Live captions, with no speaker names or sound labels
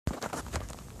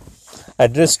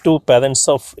addressed to parents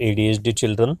of ADHD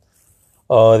children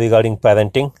regarding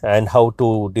parenting and how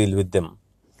to deal with them.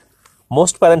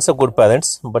 Most parents are good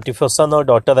parents, but if your son or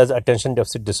daughter has attention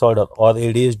deficit disorder or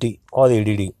ADHD or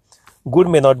ADD, good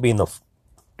may not be enough.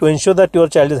 To ensure that your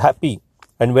child is happy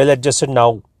and well adjusted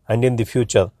now and in the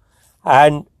future,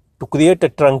 and to create a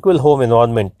tranquil home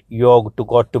environment, you have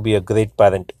got to be a great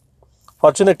parent.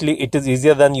 Fortunately, it is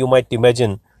easier than you might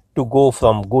imagine to go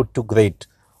from good to great.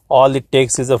 All it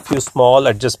takes is a few small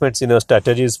adjustments in your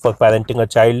strategies for parenting a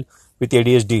child with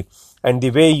ADHD and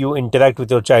the way you interact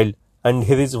with your child, and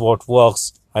here is what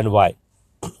works and why.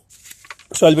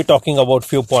 So I'll be talking about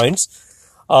few points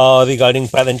regarding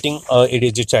parenting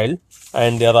ADHD child,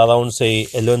 and there are around say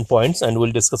 11 points, and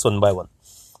we'll discuss one by one.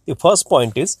 The first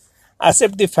point is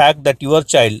accept the fact that your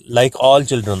child, like all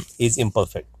children, is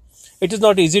imperfect. It is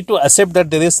not easy to accept that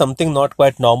there is something not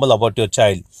quite normal about your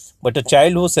child, but a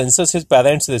child who senses his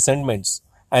parents' resentments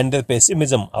and their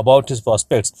pessimism about his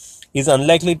prospects is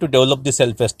unlikely to develop the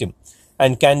self-esteem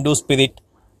and can-do spirit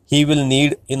he will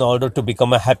need in order to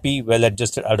become a happy,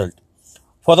 well-adjusted adult.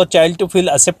 For a child to feel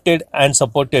accepted and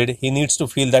supported, he needs to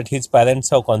feel that his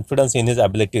parents have confidence in his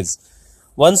abilities.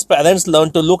 Once parents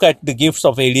learn to look at the gifts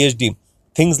of ADHD,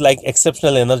 things like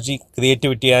exceptional energy,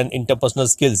 creativity, and interpersonal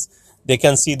skills, they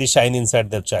can see the shine inside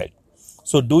their child.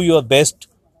 So do your best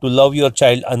to love your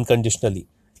child unconditionally.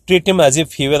 Treat him as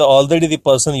if he were already the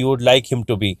person you would like him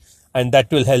to be, and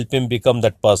that will help him become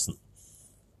that person.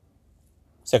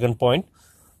 Second point,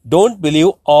 don't believe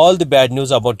all the bad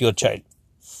news about your child.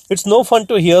 It's no fun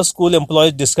to hear school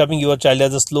employees describing your child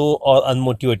as a slow or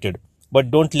unmotivated, but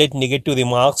don't let negative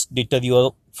remarks deter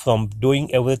you from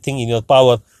doing everything in your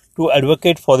power to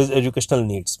advocate for his educational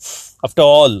needs. After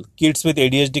all, kids with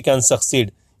ADHD can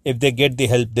succeed if they get the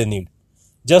help they need.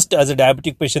 Just as a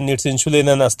diabetic patient needs insulin and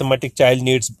an asthmatic child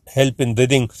needs help in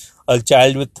breathing, a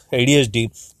child with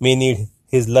ADHD may need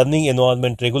his learning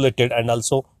environment regulated and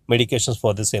also medications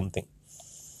for the same thing.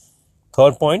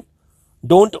 Third point,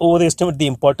 don't overestimate the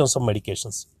importance of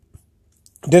medications.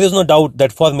 There is no doubt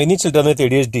that for many children with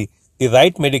ADHD, the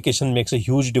right medication makes a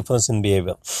huge difference in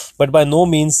behavior. But by no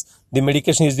means the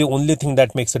medication is the only thing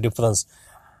that makes a difference.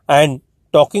 And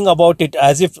talking about it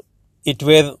as if it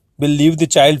were will leave the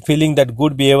child feeling that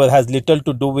good behavior has little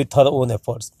to do with her own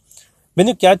efforts. When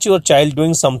you catch your child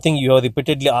doing something you have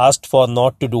repeatedly asked for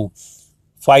not to do,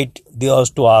 fight the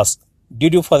urge to ask,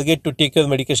 did you forget to take your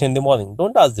medication in the morning?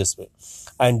 Don't ask this way.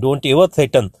 And don't ever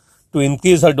threaten to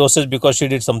increase her dosage because she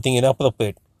did something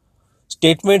inappropriate.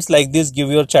 Statements like this give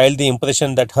your child the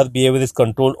impression that her behavior is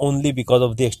controlled only because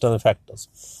of the external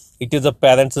factors. It is a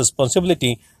parent's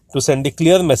responsibility to send a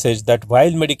clear message that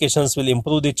while medications will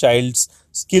improve the child's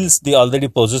skills they already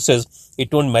possesses,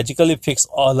 it won't magically fix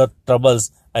all her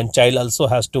troubles, and child also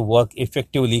has to work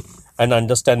effectively and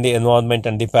understand the environment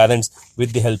and the parents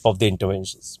with the help of the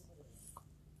interventions.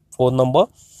 Fourth number,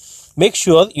 make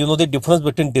sure you know the difference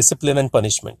between discipline and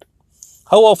punishment.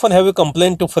 How often have you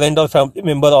complained to a friend or family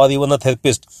member or even a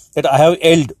therapist that I have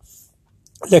yelled,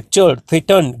 lectured,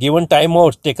 threatened, given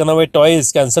timeouts, taken away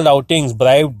toys, cancelled outings,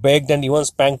 bribed, begged, and even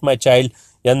spanked my child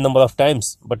n number of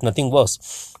times, but nothing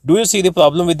works? Do you see the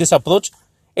problem with this approach?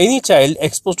 Any child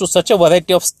exposed to such a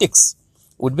variety of sticks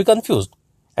would be confused.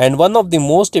 And one of the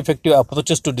most effective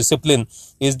approaches to discipline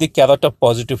is the carrot of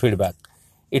positive feedback.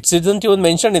 It isn't even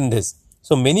mentioned in this.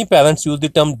 So many parents use the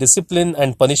term discipline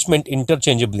and punishment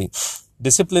interchangeably.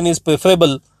 Discipline is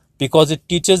preferable because it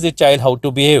teaches the child how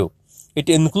to behave. It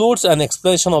includes an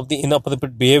explanation of the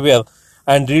inappropriate behavior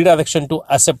and redirection to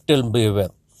acceptable behavior.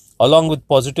 Along with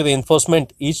positive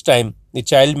reinforcement each time the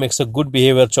child makes a good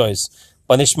behavior choice.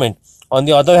 Punishment, on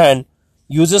the other hand,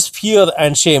 uses fear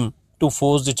and shame to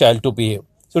force the child to behave.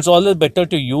 So it's always better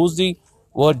to use the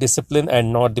word discipline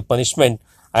and not the punishment,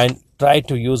 and try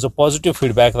to use a positive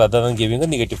feedback rather than giving a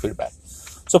negative feedback.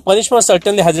 So punishment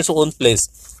certainly has its own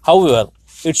place. However,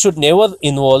 it should never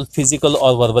involve physical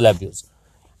or verbal abuse,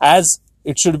 as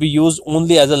it should be used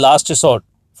only as a last resort.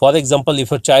 For example,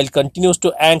 if a child continues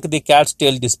to yank the cat's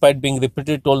tail despite being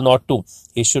repeatedly told not to,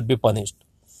 he should be punished.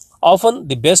 Often,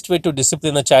 the best way to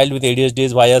discipline a child with ADHD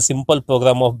is via a simple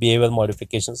program of behavior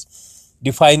modifications.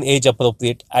 Define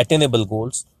age-appropriate, attainable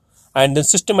goals, and then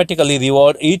systematically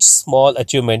reward each small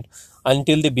achievement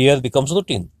until the behavior becomes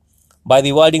routine. By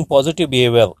rewarding positive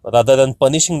behavior rather than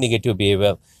punishing negative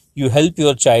behavior, you help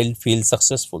your child feel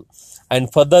successful and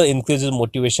further increases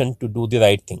motivation to do the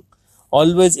right thing.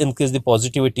 Always increase the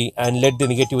positivity and let the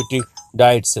negativity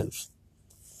die itself.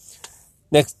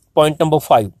 Next, point number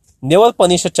 5. Never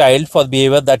punish a child for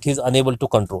behavior that he is unable to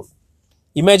control.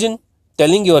 Imagine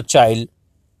telling your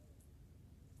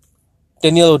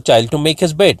 10-year-old child to make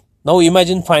his bed Now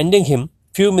imagine finding him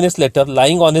few minutes later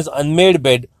lying on his unmade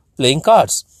bed playing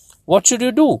cards. What should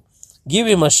you do? Give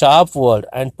him a sharp word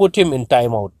and put him in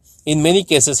timeout. In many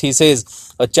cases, he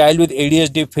says a child with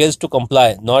ADHD fails to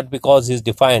comply not because he is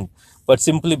defiant, but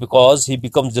simply because he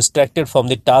becomes distracted from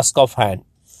the task of hand.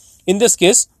 In this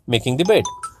case, making the bed.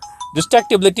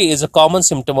 Distractibility is a common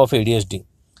symptom of ADHD,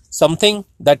 something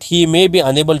that he may be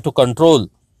unable to control,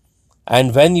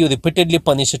 and when you repeatedly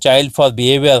punish a child for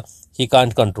behavior he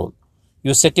can't control,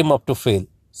 you set him up to fail.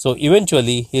 So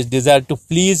eventually, his desire to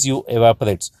please you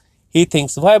evaporates. He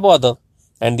thinks, why bother?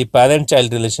 And the parent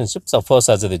child relationship suffers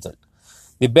as a result.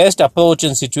 The best approach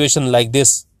in situations like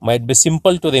this might be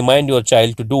simple to remind your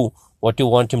child to do what you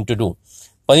want him to do.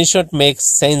 Punishment makes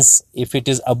sense if it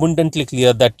is abundantly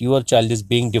clear that your child is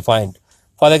being defiant.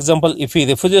 For example, if he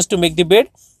refuses to make the bed,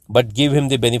 but give him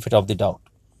the benefit of the doubt.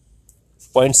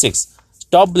 Point 6.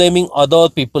 Stop blaming other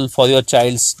people for your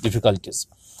child's difficulties.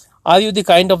 Are you the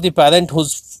kind of the parent who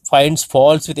finds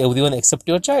faults with everyone except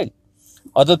your child?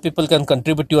 Other people can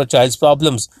contribute to your child's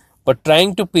problems, but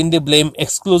trying to pin the blame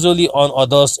exclusively on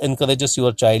others encourages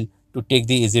your child to take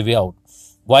the easy way out.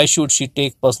 Why should she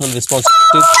take personal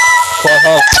responsibilities for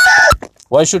her?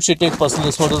 Why should she take personal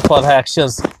responsibility for her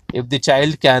actions if the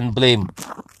child can blame?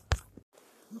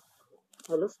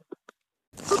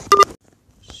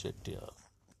 Shit, yeah.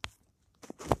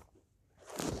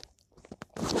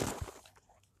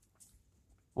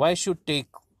 Why should take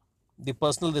the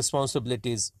personal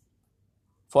responsibilities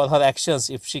for her actions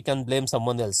if she can blame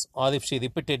someone else, or if she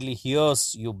repeatedly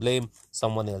hears you blame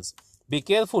someone else? Be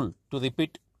careful to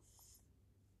repeat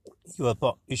your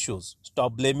issues.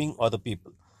 Stop blaming other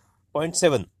people. Point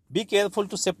 7. Be careful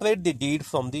to separate the deed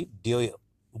from the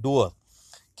doer.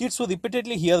 Kids who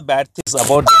repeatedly hear bad things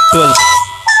about themselves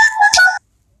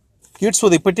Kids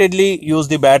who repeatedly use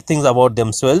the bad things about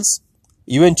themselves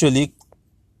eventually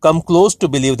come close to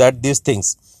believe that these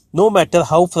things. No matter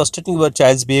how frustrating your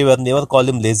child's behavior, never call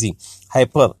him lazy,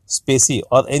 hyper, spacey,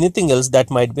 or anything else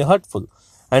that might be hurtful.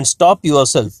 And stop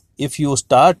yourself if you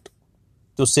start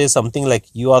to say something like,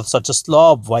 you are such a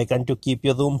slob, why can't you keep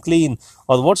your room clean?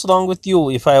 Or what's wrong with you?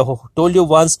 If I have told you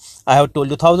once, I have told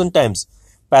you 1,000 times.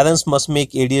 Parents must make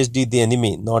ADHD the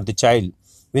enemy, not the child.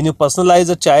 When you personalize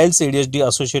a child's ADHD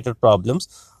associated problems,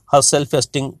 her self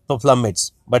esteem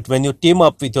plummets. But when you team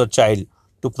up with your child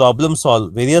to problem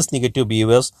solve various negative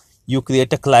behaviors, you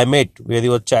create a climate where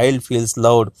your child feels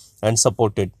loved and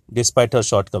supported despite her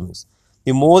shortcomings.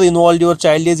 The more involved your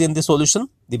child is in the solution,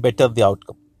 the better the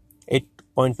outcome. 8.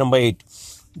 Point number 8.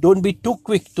 Don't be too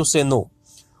quick to say no.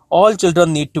 All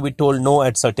children need to be told no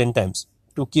at certain times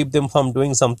to keep them from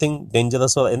doing something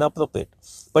dangerous or inappropriate.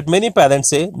 But many parents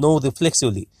say no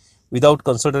reflexively without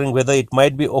considering whether it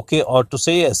might be okay or to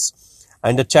say yes.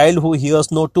 And a child who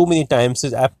hears no too many times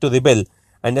is apt to rebel,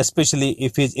 and especially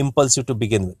if he is impulsive to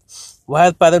begin with. Why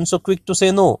are parents so quick to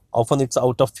say no? Often it's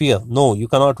out of fear. No, you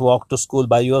cannot walk to school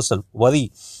by yourself.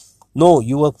 Worry. No,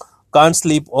 you can't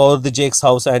sleep over the Jake's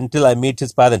house until I meet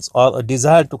his parents. Or a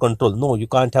desire to control. No, you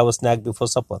can't have a snack before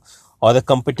supper. Or a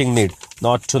competing need.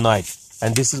 Not tonight.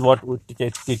 And this is what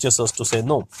teaches us to say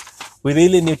no. We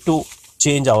really need to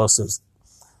change ourselves.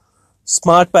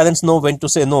 Smart parents know when to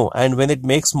say no and when it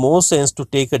makes more sense to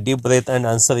take a deep breath and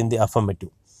answer in the affirmative.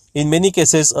 In many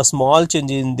cases, a small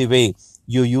change in the way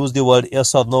you use the word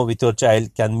yes or no with your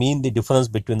child can mean the difference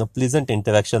between a pleasant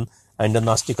interaction and a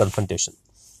nasty confrontation.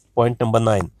 Point number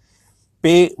 9.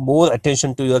 Pay more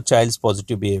attention to your child's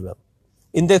positive behavior.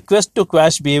 In their quest to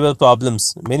quash behavioral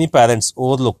problems, many parents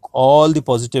overlook all the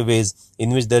positive ways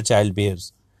in which their child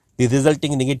behaves. The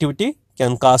resulting negativity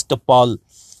can cast a pall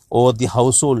over the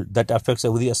household that affects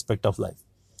every aspect of life.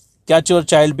 Catch your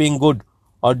child being good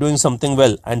or doing something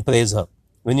well and praise her.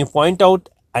 When you point out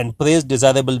and praise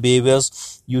desirable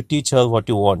behaviors, you teach her what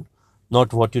you want,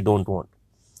 not what you don't want.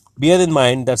 Bear in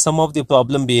mind that some of the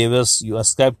problem behaviors you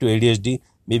ascribe to ADHD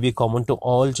may be common to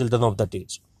all children of that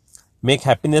age. Make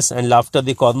happiness and laughter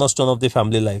the cornerstone of the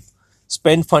family life.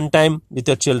 Spend fun time with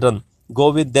your children.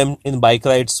 Go with them in bike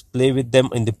rides, play with them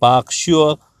in the park.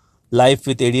 Sure, life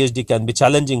with ADHD can be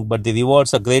challenging, but the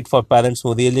rewards are great for parents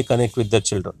who really connect with their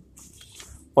children.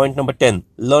 Point number 10.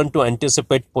 Learn to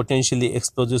anticipate potentially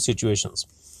explosive situations.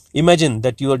 Imagine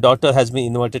that your daughter has been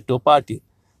invited to a party.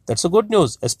 That's a good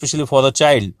news, especially for a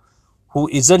child who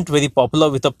isn't very popular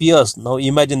with her peers. Now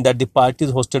imagine that the party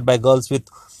is hosted by girls with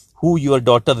who your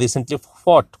daughter recently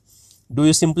fought. Do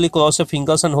you simply cross your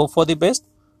fingers and hope for the best?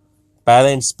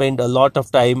 Parents spend a lot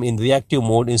of time in reactive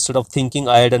mode instead of thinking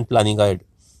ahead and planning ahead.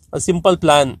 A simple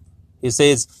plan, he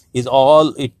says, is all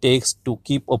it takes to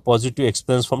keep a positive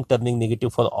experience from turning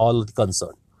negative for all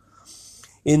concerned.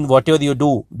 In whatever you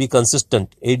do, be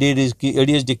consistent.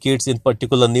 ADHD kids in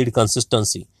particular need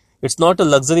consistency. It's not a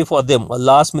luxury for them. A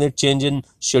last minute change in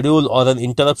schedule or an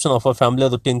interruption of a family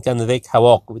routine can wreak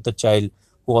havoc with a child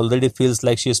who already feels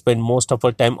like she spent most of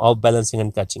her time off balancing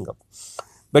and catching up.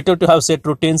 Better to have set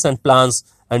routines and plans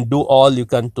and do all you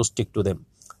can to stick to them.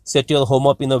 Set your home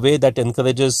up in a way that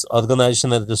encourages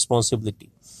organization and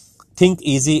responsibility. Think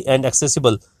easy and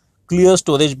accessible. Clear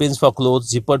storage bins for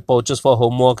clothes, zippered pouches for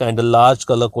homework, and a large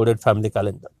color coded family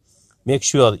calendar. Make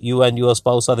sure you and your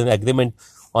spouse are in agreement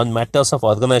on matters of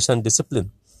organization and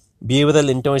discipline.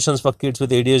 Behavioral interventions for kids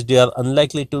with ADHD are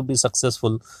unlikely to be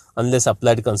successful unless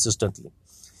applied consistently.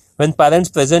 When parents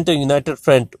present a united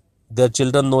front, their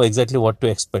children know exactly what to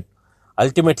expect.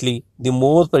 Ultimately, the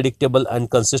more predictable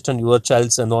and consistent your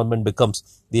child's environment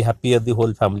becomes, the happier the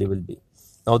whole family will be.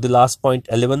 Now, the last point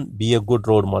 11, be a good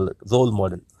role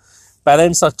model.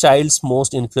 Parents are child's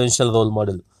most influential role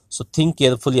model. So think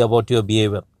carefully about your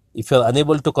behavior. If you are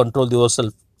unable to control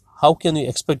yourself, how can you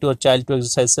expect your child to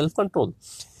exercise self-control?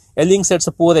 Elling sets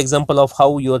a poor example of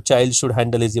how your child should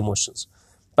handle his emotions.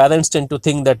 Parents tend to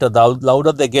think that the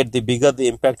louder they get, the bigger the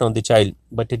impact on the child,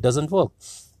 but it doesn't work.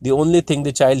 The only thing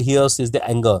the child hears is the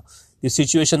anger. The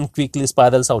situation quickly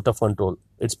spirals out of control.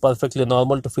 It's perfectly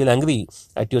normal to feel angry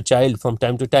at your child from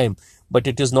time to time, but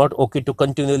it is not okay to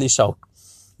continually shout.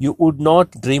 You would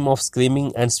not dream of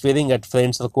screaming and swearing at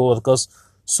friends or co-workers,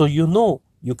 so you know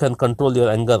you can control your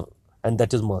anger, and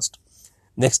that is must.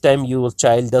 Next time your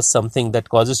child does something that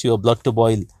causes your blood to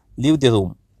boil, leave the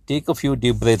room, take a few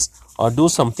deep breaths, or do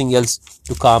something else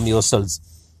to calm yourselves.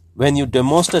 When you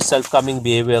demonstrate self-calming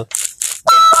behavior,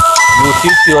 you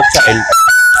teach your child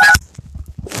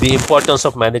the importance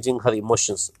of managing her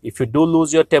emotions. If you do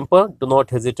lose your temper, do not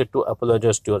hesitate to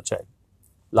apologize to your child.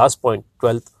 Last point,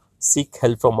 12th, seek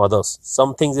help from others.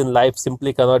 Some things in life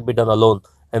simply cannot be done alone,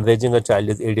 and raising a child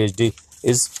with ADHD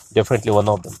is definitely one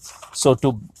of them. So,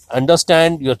 to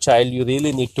understand your child, you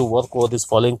really need to work over these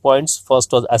following points.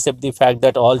 First was accept the fact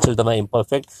that all children are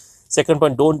imperfect. Second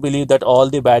point, don't believe that all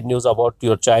the bad news about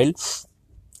your child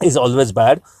is always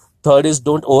bad. Third is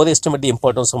don't overestimate the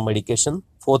importance of medication.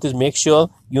 Fourth is make sure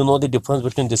you know the difference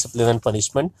between discipline and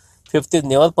punishment. Fifth is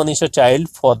never punish a child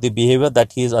for the behavior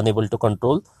that he is unable to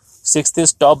control. Sixth is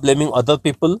stop blaming other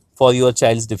people for your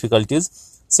child's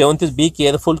difficulties. Seventh is be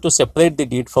careful to separate the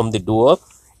deed from the doer.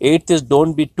 Eighth is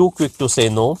don't be too quick to say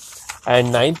no.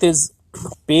 And ninth is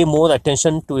pay more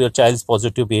attention to your child's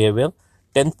positive behavior.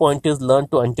 10th point is learn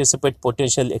to anticipate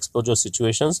potential exposure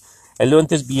situations.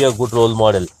 11th is be a good role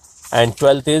model. And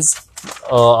 12th is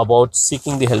about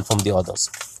seeking the help from the others.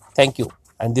 Thank you.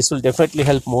 And this will definitely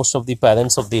help most of the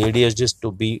parents of the ADHDs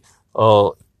to be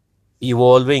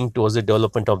evolving towards the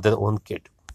development of their own kid.